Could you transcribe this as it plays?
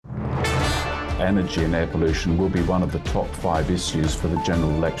energy and air pollution will be one of the top 5 issues for the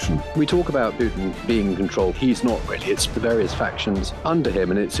general election. We talk about Putin being in control. He's not really. It's the various factions under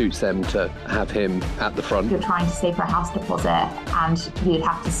him, and it suits them to have him at the front. If you're trying to save for a house deposit and you'd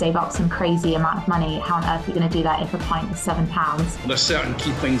have to save up some crazy amount of money, how on earth are you going to do that if a pint is £7? There's certain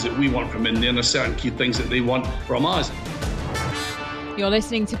key things that we want from India and there's certain key things that they want from us. You're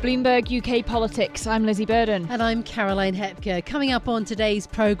listening to Bloomberg UK Politics. I'm Lizzie Burden. And I'm Caroline Hepker. Coming up on today's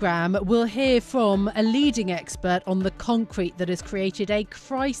programme, we'll hear from a leading expert on the concrete that has created a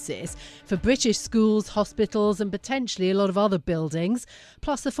crisis for British schools, hospitals and potentially a lot of other buildings.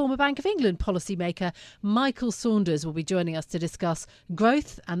 Plus, the former Bank of England policymaker Michael Saunders will be joining us to discuss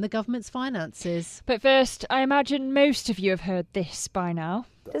growth and the government's finances. But first, I imagine most of you have heard this by now.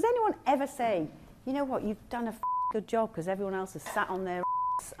 Does anyone ever say, you know what, you've done a good job because everyone else has sat on their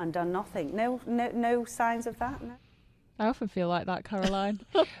and done nothing? No signs of that? No? I often feel like that, Caroline.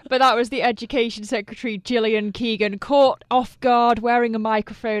 But that was the Education Secretary Gillian Keegan, caught off guard wearing a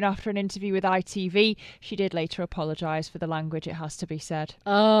microphone after an interview with ITV. She did later apologise for the language, it has to be said.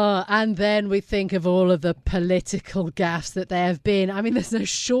 And then we think of all of the political gaffes that there have been. I mean, there's no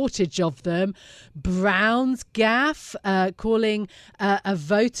shortage of them. Brown's gaffe, calling a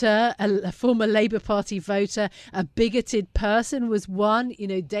voter, a former Labour Party voter, a bigoted person was one. You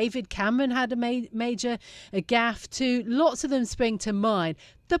know, David Cameron had a major gaffe too. Lots of them spring to mind.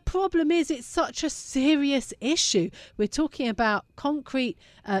 The problem is it's such a serious issue. We're talking about concrete,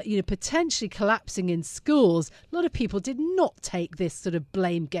 potentially collapsing in schools. A lot of people did not take this sort of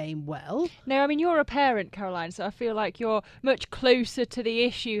blame game well. No, I mean, you're a parent, Caroline, so I feel like you're much closer to the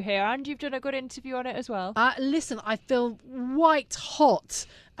issue here, and you've done a good interview on it as well. Listen, I feel white hot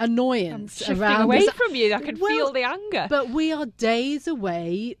annoyance I'm around away this. From you. I can feel the anger. But we are days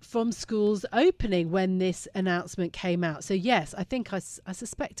away from schools opening when this announcement came out. So yes, I think I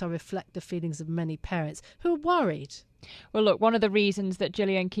suspect I reflect the feelings of many parents who are worried. Well, look, one of the reasons that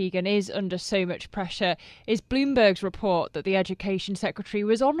Gillian Keegan is under so much pressure is Bloomberg's report that the Education Secretary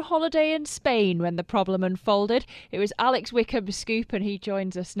was on holiday in Spain when the problem unfolded. It was Alex Wickham's scoop, and he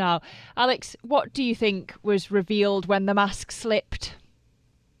joins us now. Alex, what do you think was revealed when the mask slipped?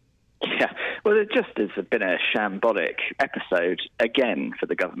 Yeah, well, it just has been a shambolic episode again for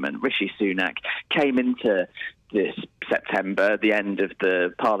the government. Rishi Sunak came into this September, the end of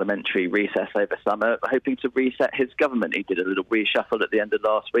the parliamentary recess over summer, hoping to reset his government. He did a little reshuffle at the end of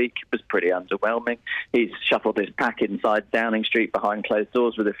last week. It was pretty underwhelming. He's shuffled his pack inside Downing Street behind closed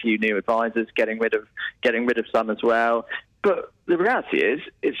doors with a few new advisors, getting rid of some as well. But the reality is,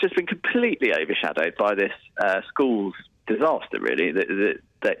 it's just been completely overshadowed by this schools disaster, really,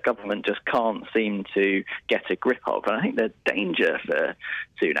 that government just can't seem to get a grip of. And I think the danger for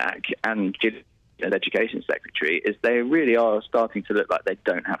Sunak and the Education Secretary is they really are starting to look like they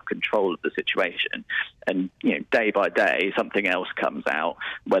don't have control of the situation. And, day by day, something else comes out,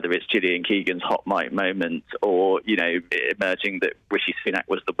 whether it's Gillian Keegan's hot mic moment or, emerging that Rishi Sunak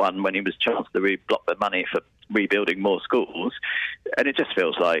was the one when he was Chancellor who blocked the money for rebuilding more schools. And it just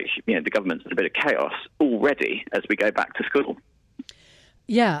feels like, the government's in a bit of chaos already as we go back to school.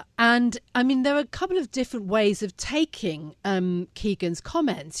 Yeah, and I mean, there are a couple of different ways of taking Keegan's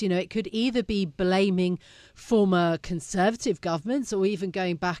comments. It could either be blaming former Conservative governments or even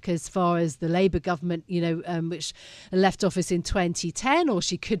going back as far as the Labour government, which left office in 2010, or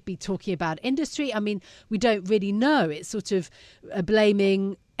she could be talking about industry. I mean, we don't really know. It's sort of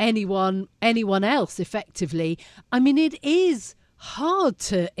blaming anyone else effectively. I mean, it is hard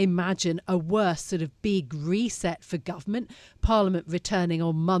to imagine a worse sort of big reset for government. Parliament returning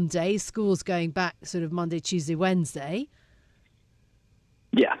on Monday, schools going back sort of Monday, Tuesday, Wednesday.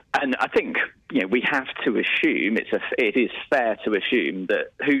 Yeah, and I think we have to assume it is fair to assume that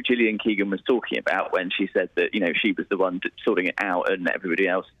who Gillian Keegan was talking about when she said that she was the one sorting it out and everybody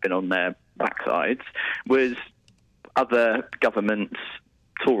else had been on their backsides was other governments,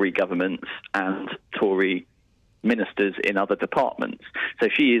 Tory governments, and Tory ministers in other departments. So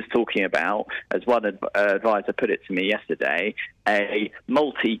she is talking about, as one advisor put it to me yesterday, a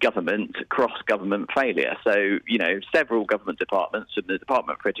multi-government, cross-government failure. So, several government departments, from the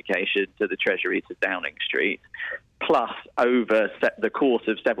Department for Education to the Treasury to Downing Street, plus over the course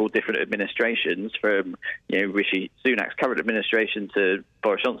of several different administrations, from Rishi Sunak's current administration to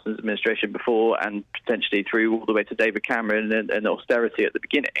Boris Johnson's administration before, and potentially through all the way to David Cameron and austerity at the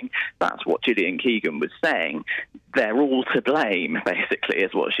beginning. That's what Gillian Keegan was saying. they're all to blame, basically,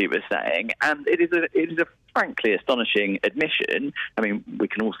 is what she was saying. And it is a frankly astonishing admission. I mean, we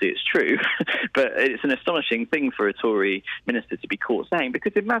can all see it's true, but it's an astonishing thing for a Tory minister to be caught saying,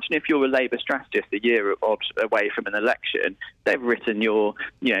 because imagine if you're a Labour strategist a year away from an election, they've written your,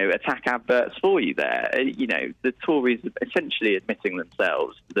 attack adverts for you there. The Tories essentially admitting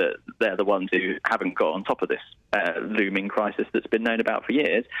themselves that they're the ones who haven't got on top of this looming crisis that's been known about for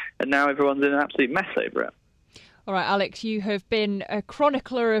years, and now everyone's in an absolute mess over it. All right, Alex, you have been a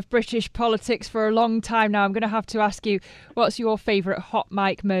chronicler of British politics for a long time now. I'm going to have to ask you, what's your favourite hot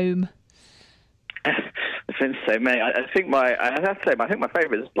mic mome? There's been so many. I have to say, I think my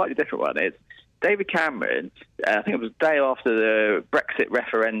favourite is a slightly different one. It's David Cameron. I think it was the day after the Brexit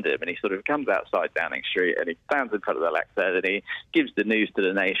referendum, and he sort of comes outside Downing Street and he stands in front of the lectern and he gives the news to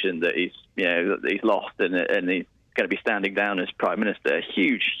the nation that he's lost and he's going to be standing down as Prime Minister. A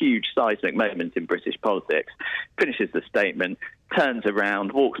huge seismic moment in British politics. Finishes the statement, turns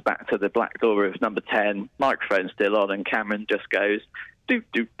around, walks back to the black door of number 10, microphone still on, and Cameron just goes,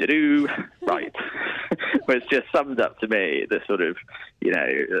 do. Right. Which just sums up to me the sort of,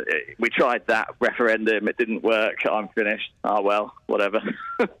 we tried that referendum, it didn't work, I'm finished. Oh, well, whatever.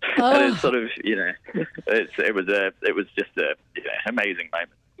 And it's sort of, it was just a amazing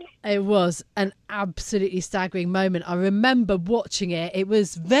moment. It was an absolutely staggering moment. I remember watching it. It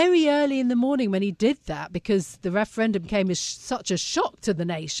was very early in the morning when he did that, because the referendum came as such a shock to the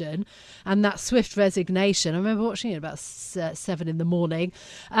nation, and that swift resignation. I remember watching it about 7 in the morning.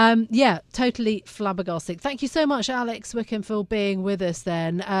 Totally flabbergasted. Thank you so much, Alex Wickham, for being with us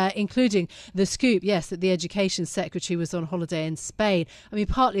then, including the scoop, yes, that the Education Secretary was on holiday in Spain. I mean,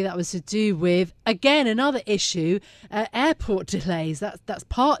 partly that was to do with, again, another issue, airport delays. That's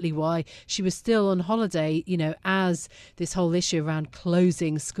partly why she was still on holiday, as this whole issue around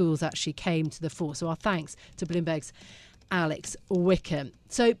closing schools actually came to the fore. So our thanks to Bloomberg's Alex Wickham.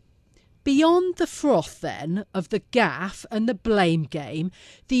 So beyond the froth then of the gaffe and the blame game,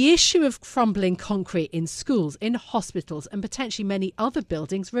 the issue of crumbling concrete in schools, in hospitals and potentially many other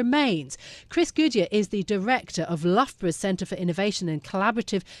buildings remains. Chris Goodyear is the director of Loughborough's Centre for Innovation and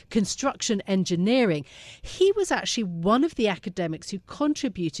Collaborative Construction Engineering. He was actually one of the academics who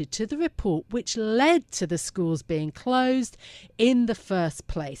contributed to the report which led to the schools being closed in the first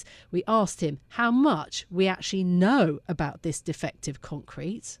place. We asked him how much we actually know about this defective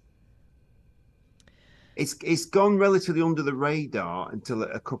concrete. It's gone relatively under the radar until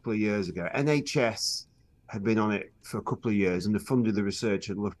a couple of years ago. NHS had been on it for a couple of years and they funded the research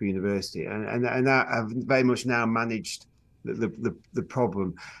at Loughborough University, and that have very much now managed the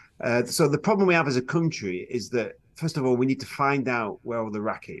problem. So the problem we have as a country is that, first of all, we need to find out where all the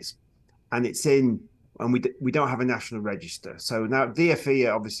wreck is, and it's in, and we don't have a national register. So now DfE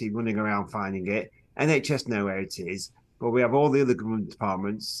are obviously running around finding it. NHS know where it is. But we have all the other government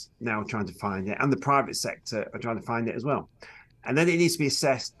departments now trying to find it, and the private sector are trying to find it as well. And then it needs to be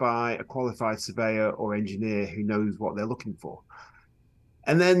assessed by a qualified surveyor or engineer who knows what they're looking for.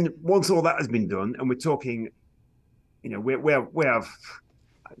 And then once all that has been done, and we're talking, we have,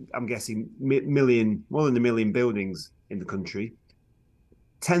 I'm guessing, more than 1 million buildings in the country.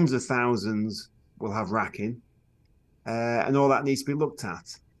 Tens of thousands will have racking, and all that needs to be looked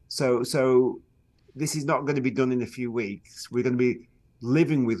at. So this is not going to be done in a few weeks. We're going to be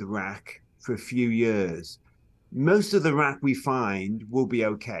living with rack for a few years. Most of the rack we find will be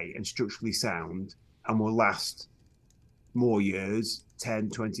okay and structurally sound and will last more years, 10,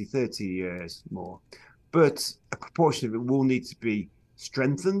 20, 30 years more. But a proportion of it will need to be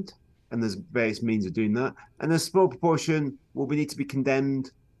strengthened, and there's various means of doing that. And a small proportion will need to be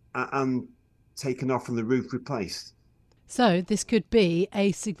condemned and taken off from the roof, replaced. So this could be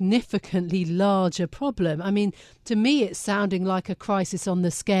a significantly larger problem. I mean, to me, it's sounding like a crisis on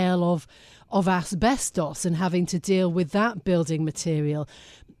the scale of asbestos and having to deal with that building material.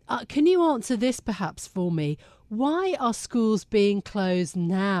 Can you answer this perhaps for me? Why are schools being closed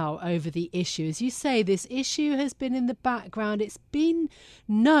now over the issue? As you say, this issue has been in the background. It's been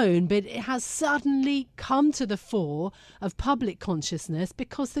known, but it has suddenly come to the fore of public consciousness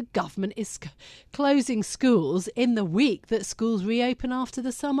because the government is closing schools in the week that schools reopen after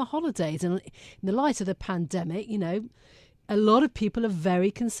the summer holidays. And in the light of the pandemic, a lot of people are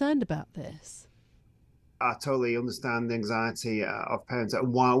very concerned about this. I totally understand the anxiety of parents.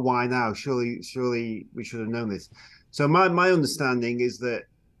 Why now? Surely we should have known this. So my understanding is that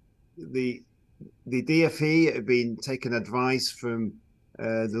the DfE have been taking advice from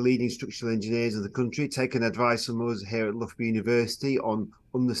the leading structural engineers of the country, taking advice from us here at Loughborough University on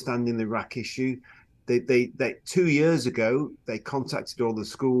understanding the rack issue. They 2 years ago, they contacted all the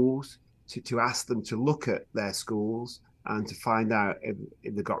schools to ask them to look at their schools and to find out if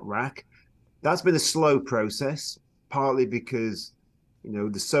they got RAC. That's been a slow process, partly because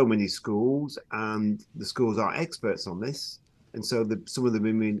there's so many schools and the schools aren't experts on this, and so some of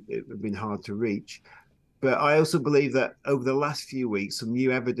them have been hard to reach. But I also believe that over the last few weeks, some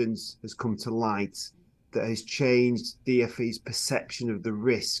new evidence has come to light that has changed DfE's perception of the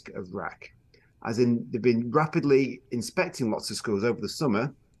risk of RAC. As in, they've been rapidly inspecting lots of schools over the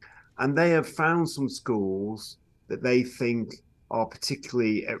summer, and they have found some schools that they think are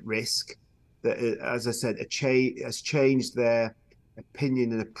particularly at risk, that, as I said, has changed their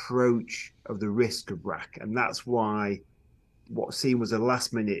opinion and approach of the risk of RAC. And that's why what seemed was a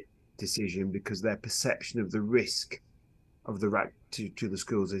last-minute decision, because their perception of the risk of the RAC to the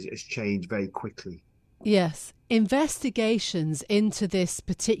schools has changed very quickly. Yes, investigations into this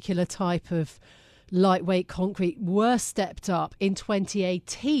particular type of lightweight concrete were stepped up in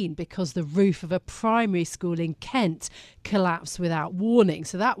 2018 because the roof of a primary school in Kent collapsed without warning.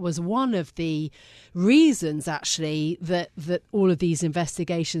 So that was one of the reasons, actually, that all of these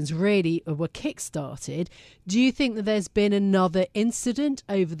investigations really were kick-started. Do you think that there's been another incident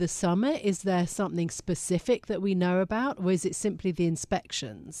over the summer? Is there something specific that we know about, or is it simply the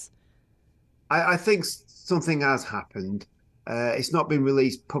inspections? I think something has happened. It's not been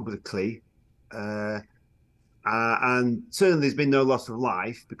released publicly. And certainly there's been no loss of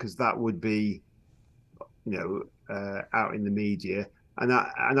life, because that would be, out in the media. And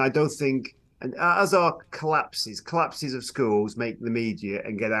I don't think, and as are collapses of schools make the media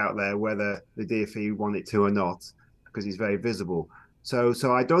and get out there whether the DfE want it to or not, because it's very visible. So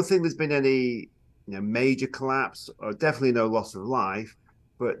I don't think there's been any major collapse, or definitely no loss of life.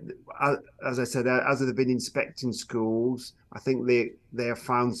 But as I said, as they've been inspecting schools, I think they have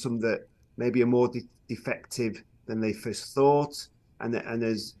found some that maybe are more defective than they first thought, and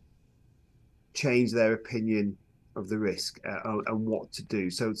has changed their opinion of the risk and what to do.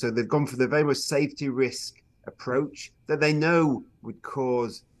 So they've gone for the very much safety risk approach that they know would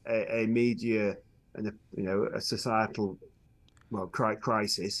cause a media and a societal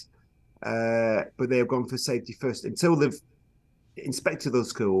crisis, but they have gone for safety first. Until they've inspected those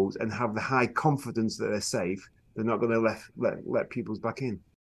schools and have the high confidence that they're safe, they're not going to let pupils back in.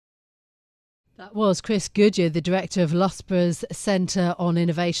 That was Chris Goodyear, the director of Loughborough's Centre on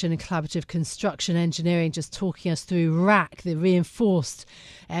Innovation and Collaborative Construction Engineering, just talking us through RAC, the reinforced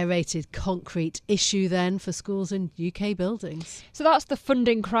aerated concrete issue then for schools and UK buildings. So that's the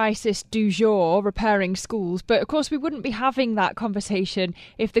funding crisis du jour, repairing schools. But of course, we wouldn't be having that conversation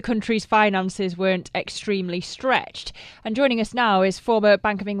if the country's finances weren't extremely stretched. And joining us now is former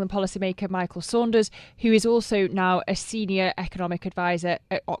Bank of England policymaker Michael Saunders, who is also now a senior economic advisor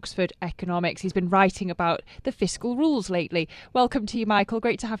at Oxford Economics. He's been writing about the fiscal rules lately. Welcome to you, Michael.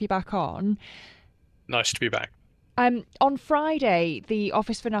 Great to have you back on. Nice to be back. On Friday, the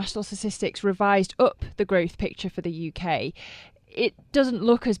Office for National Statistics revised up the growth picture for the UK. It doesn't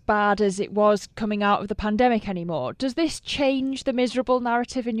look as bad as it was coming out of the pandemic anymore. Does this change the miserable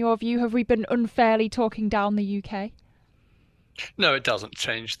narrative in your view? Have we been unfairly talking down the UK? No, it doesn't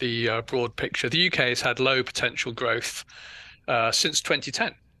change the broad picture. The UK has had low potential growth since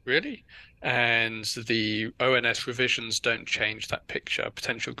 2010, really. And the ONS revisions don't change that picture.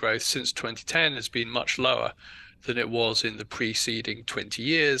 Potential growth since 2010 has been much lower than it was in the preceding 20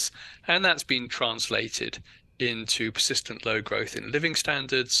 years. And that's been translated into persistent low growth in living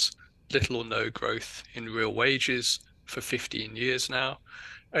standards, little or no growth in real wages for 15 years now.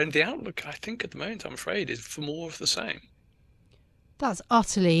 And the outlook, I think, at the moment, I'm afraid, is for more of the same. That's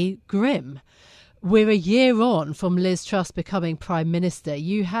utterly grim. We're a year on from Liz Truss becoming Prime Minister.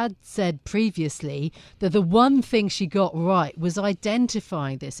 You had said previously that the one thing she got right was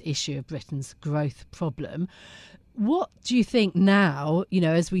identifying this issue of Britain's growth problem. What do you think now,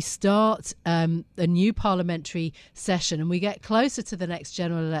 as we start a new parliamentary session and we get closer to the next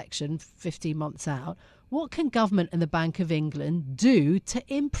general election, 15 months out, what can government and the Bank of England do to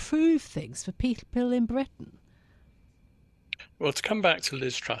improve things for people in Britain? Well, to come back to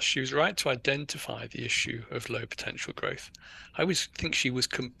Liz Truss, she was right to identify the issue of low potential growth. I think she was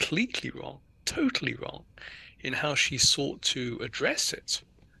completely wrong, totally wrong, in how she sought to address it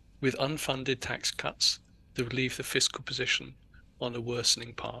with unfunded tax cuts that would leave the fiscal position on a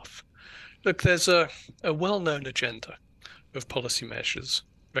worsening path. Look, there's a well-known agenda of policy measures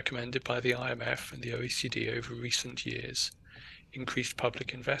recommended by the IMF and the OECD over recent years. Increased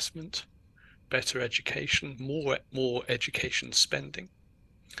public investment, better education, more education spending,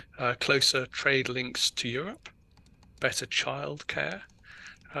 closer trade links to Europe, better childcare.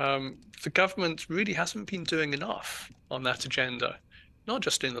 The government really hasn't been doing enough on that agenda not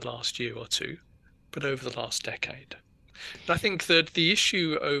just in the last year or two, but over the last decade. And I think that the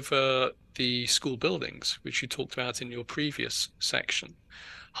issue over the school buildings, which you talked about in your previous section,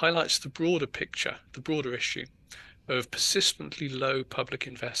 highlights the broader picture, the broader issue of persistently low public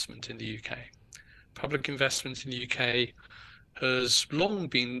investment in the UK. Public investment in the UK has long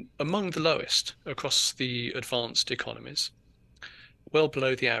been among the lowest across the advanced economies, well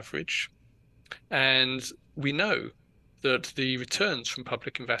below the average. And we know that the returns from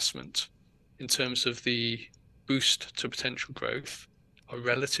public investment in terms of the boost to potential growth are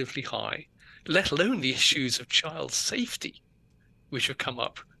relatively high, let alone the issues of child safety, which have come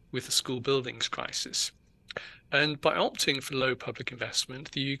up with the school buildings crisis. And by opting for low public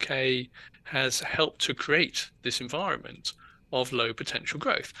investment, the UK has helped to create this environment of low potential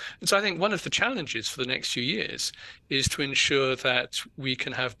growth. And so I think one of the challenges for the next few years is to ensure that we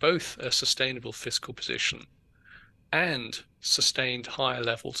can have both a sustainable fiscal position and sustained higher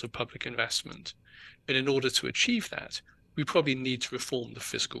levels of public investment. And in order to achieve that, we probably need to reform the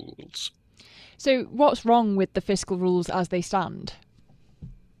fiscal rules. So what's wrong with the fiscal rules as they stand?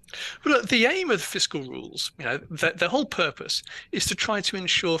 Well, look, the aim of the fiscal rules, their whole purpose is to try to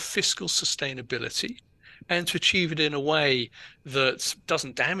ensure fiscal sustainability and to achieve it in a way that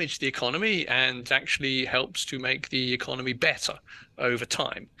doesn't damage the economy and actually helps to make the economy better over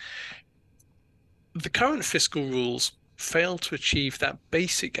time. The current fiscal rules fail to achieve that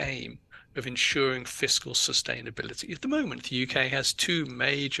basic aim of ensuring fiscal sustainability. At the moment, the UK has two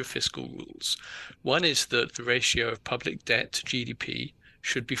major fiscal rules. One is that the ratio of public debt to GDP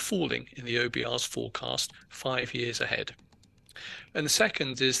should be falling in the OBR's forecast 5 years ahead. And the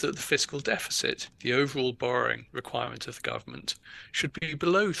second is that the fiscal deficit, the overall borrowing requirement of the government, should be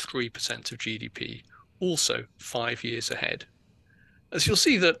below 3% of GDP, also 5 years ahead. As you'll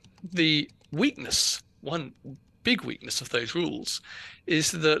see, that the weakness, one big weakness of those rules,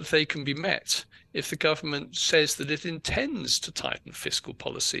 is that they can be met if the government says that it intends to tighten fiscal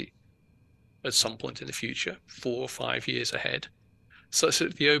policy at some point in the future, 4 or 5 years ahead, such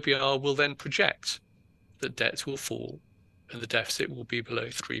that the OBR will then project that debt will fall and the deficit will be below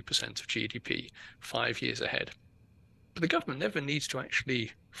 3% of GDP 5 years ahead. But the government never needs to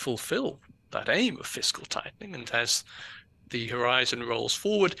actually fulfill that aim of fiscal tightening, and as the horizon rolls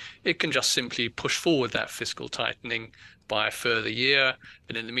forward, it can just simply push forward that fiscal tightening by a further year,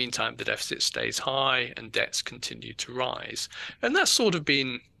 and in the meantime the deficit stays high and debts continue to rise. And that's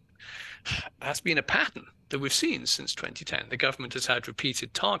been a pattern that we've seen since 2010. The government has had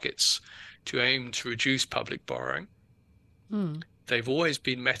repeated targets to aim to reduce public borrowing. They've always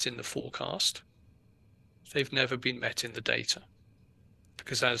been met in the forecast. They've never been met in the data,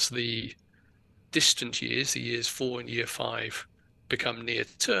 because as the distant years, the years 4 and year 5, become near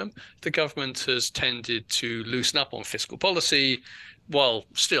term, the government has tended to loosen up on fiscal policy while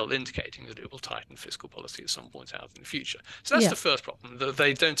still indicating that it will tighten fiscal policy at some point out in the future. So that's the first problem, that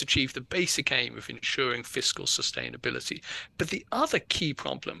they don't achieve the basic aim of ensuring fiscal sustainability. But the other key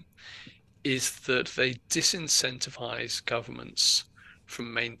problem is that they disincentivize governments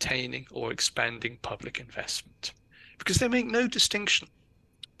from maintaining or expanding public investment, because they make no distinction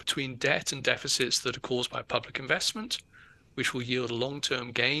between debt and deficits that are caused by public investment, which will yield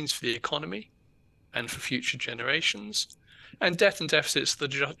long-term gains for the economy and for future generations, and debt and deficits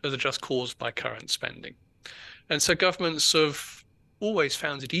that are just caused by current spending. And so governments have always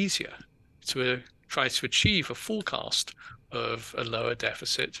found it easier to try to achieve a forecast of a lower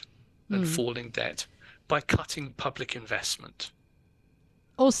deficit and falling debt by cutting public investment.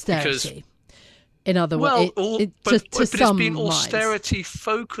 Austerity. In other words, but it's been austerity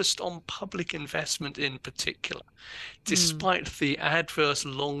focused on public investment in particular, despite the adverse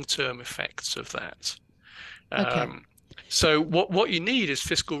long-term effects of that. So what you need is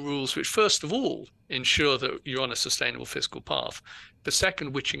fiscal rules which, first of all, ensure that you're on a sustainable fiscal path, but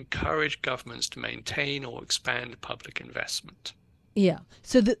second, which encourage governments to maintain or expand public investment. Yeah.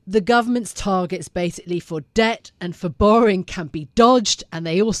 So the government's targets basically for debt and for borrowing can be dodged, and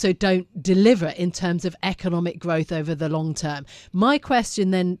they also don't deliver in terms of economic growth over the long term. My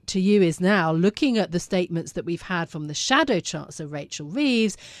question then to you is, now looking at the statements that we've had from the Shadow Chancellor, Rachel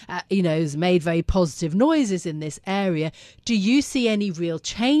Reeves, has made very positive noises in this area. Do you see any real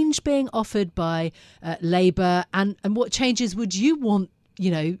change being offered by Labour, and what changes would you want,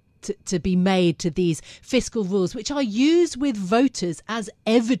 to be made to these fiscal rules, which are used with voters as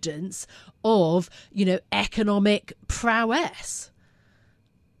evidence of, economic prowess?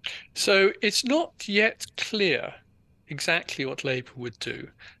 So it's not yet clear exactly what Labour would do.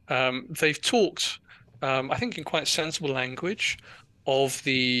 They've talked, I think in quite sensible language, of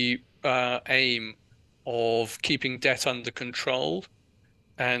the aim of keeping debt under control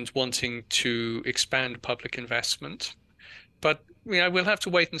and wanting to expand public investment. But we'll have to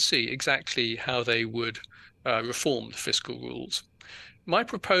wait and see exactly how they would reform the fiscal rules. My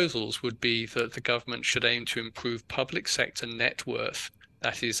proposals would be that the government should aim to improve public sector net worth,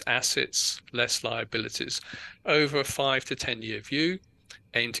 that is assets, less liabilities, over a 5 to 10 year view,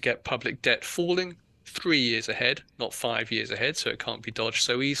 aim to get public debt falling 3 years ahead, not 5 years ahead, so it can't be dodged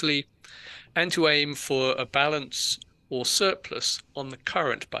so easily, and to aim for a balance or surplus on the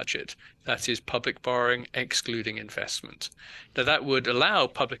current budget, that is public borrowing excluding investment. Now that would allow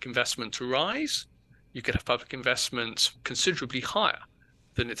public investment to rise. You could have public investment considerably higher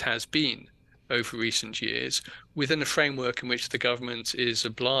than it has been over recent years, within a framework in which the government is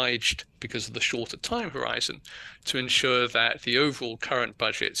obliged, because of the shorter time horizon, to ensure that the overall current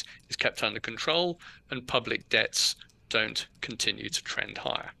budget is kept under control and public debts don't continue to trend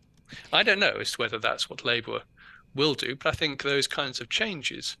higher. I don't know as to whether that's what Labour will do, but I think those kinds of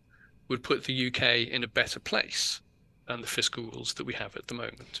changes would put the UK in a better place than the fiscal rules that we have at the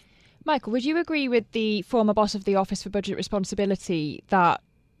moment. Michael, would you agree with the former boss of the Office for Budget Responsibility that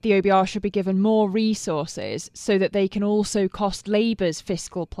the OBR should be given more resources so that they can also cost Labour's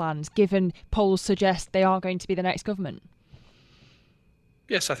fiscal plans, given polls suggest they are going to be the next government?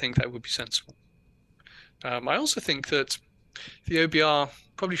 Yes, I think that would be sensible. I also think that the OBR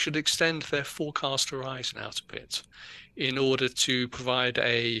probably should extend their forecast horizon out a bit in order to provide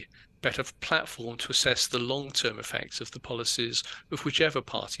a better platform to assess the long-term effects of the policies of whichever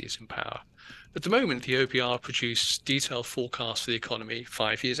party is in power. At the moment, the OBR produce detailed forecasts for the economy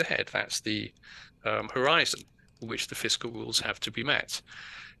 5 years ahead. That's the horizon in which the fiscal rules have to be met.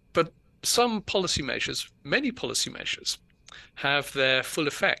 But some policy measures, many policy measures, have their full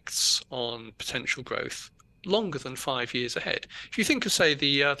effects on potential growth longer than 5 years ahead. If you think of, say,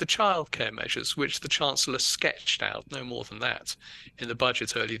 the childcare measures, which the Chancellor sketched out, no more than that, in the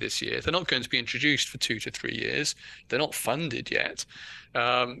budget early this year, they're not going to be introduced for 2 to 3 years. They're not funded yet.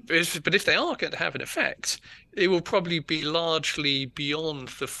 But if they are going to have an effect, it will probably be largely beyond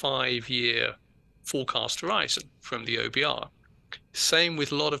the 5-year forecast horizon from the OBR. Same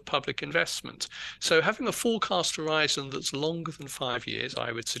with a lot of public investment. So having a forecast horizon that's longer than 5 years,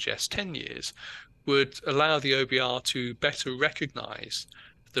 I would suggest 10 years, would allow the OBR to better recognise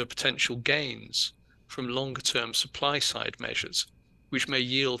the potential gains from longer-term supply-side measures, which may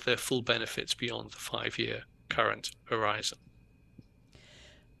yield their full benefits beyond the 5-year current horizon.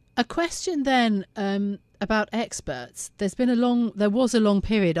 A question then about experts. There was a long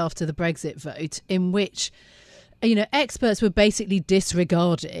period after the Brexit vote in which experts were basically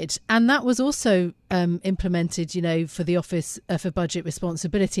disregarded, and that was also implemented, for the Office for Budget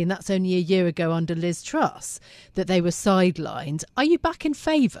Responsibility, and that's only a year ago under Liz Truss that they were sidelined. Are you back in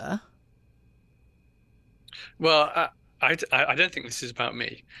favour? Well, I don't think this is about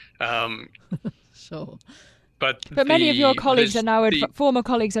me. Sure. But many of your colleagues former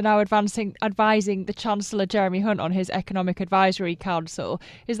colleagues are now advising the Chancellor Jeremy Hunt on his Economic Advisory Council.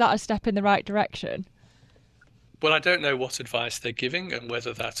 Is that a step in the right direction? Well, I don't know what advice they're giving and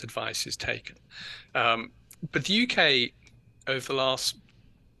whether that advice is taken. But the UK, over the last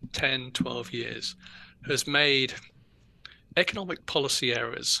 10, 12 years, has made economic policy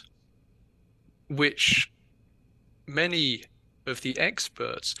errors, which many of the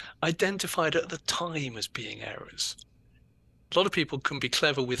experts identified at the time as being errors. A lot of people can be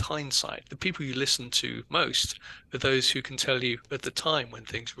clever with hindsight. The people you listen to most are those who can tell you at the time when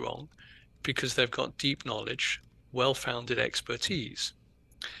things are wrong, because they've got deep knowledge, well-founded expertise.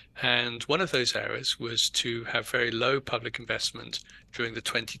 And one of those errors was to have very low public investment during the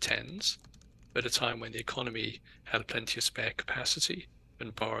 2010s, at a time when the economy had plenty of spare capacity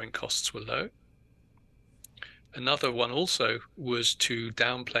and borrowing costs were low. Another one also was to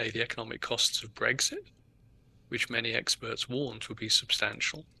downplay the economic costs of Brexit, which many experts warned would be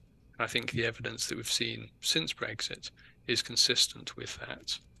substantial. I think the evidence that we've seen since Brexit is consistent with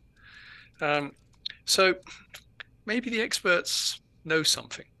that. So maybe the experts know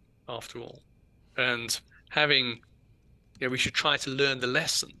something after all, and we should try to learn the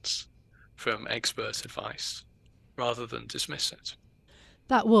lessons from expert advice rather than dismiss it.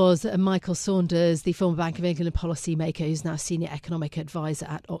 That was Michael Saunders, the former Bank of England policymaker who's now senior economic advisor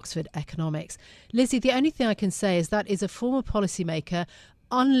at Oxford Economics. Lizzie, the only thing I can say is that is a former policymaker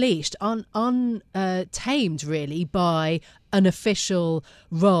unleashed, untamed really by an official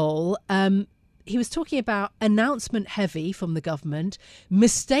role. he was talking about announcement heavy from the government,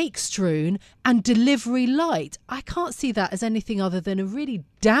 mistake strewn, and delivery light. I can't see that as anything other than a really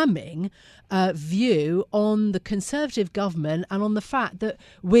damning view on the Conservative government and on the fact that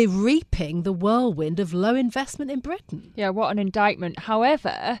we're reaping the whirlwind of low investment in Britain. Yeah, what an indictment.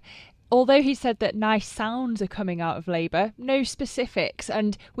 However, although he said that nice sounds are coming out of Labour, no specifics.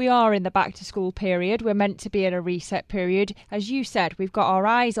 And we are in the back-to-school period. We're meant to be in a reset period. As you said, we've got our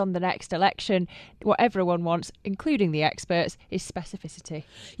eyes on the next election. What everyone wants, including the experts, is specificity.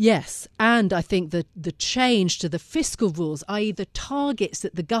 Yes, and I think that the change to the fiscal rules, i.e. the targets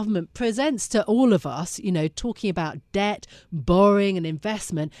that the government presents to all of us, talking about debt, borrowing and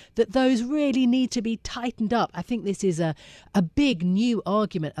investment, that those really need to be tightened up. I think this is a big new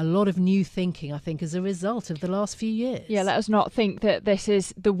argument, a lot of new thinking, I think, as a result of the last few years. Yeah, let us not think that this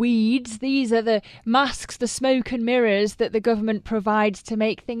is the weeds. These are the masks, the smoke and mirrors that the government provides to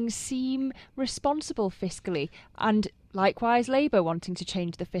make things seem responsible fiscally. And likewise, Labour wanting to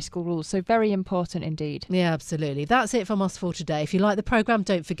change the fiscal rules. So very important indeed. Yeah, absolutely. That's it from us for today. If you like the programme,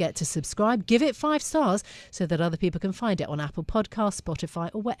 don't forget to subscribe. Give it 5 stars so that other people can find it on Apple Podcasts, Spotify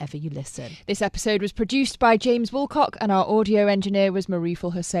or wherever you listen. This episode was produced by James Woolcock and our audio engineer was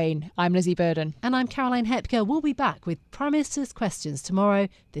Mariful Hussain. I'm Lizzie Burden. And I'm Caroline Hepker. We'll be back with Prime Minister's Questions tomorrow.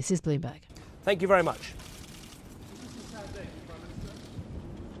 This is Bloomberg. Thank you very much.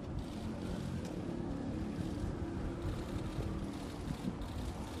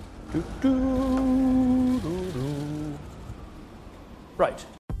 Right.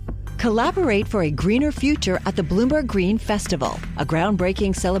 Collaborate for a greener future at the Bloomberg Green Festival, a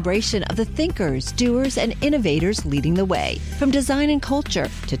groundbreaking celebration of the thinkers, doers, and innovators leading the way. From design and culture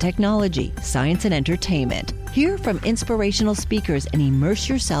to technology, science, and entertainment. Hear from inspirational speakers and immerse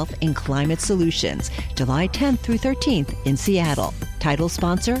yourself in climate solutions. July 10th through 13th in Seattle. Title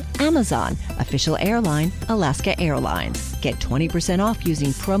sponsor, Amazon. Official airline, Alaska Airlines. Get 20% off using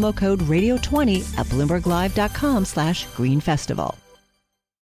promo code radio20 at BloombergLive.com/Green Festival.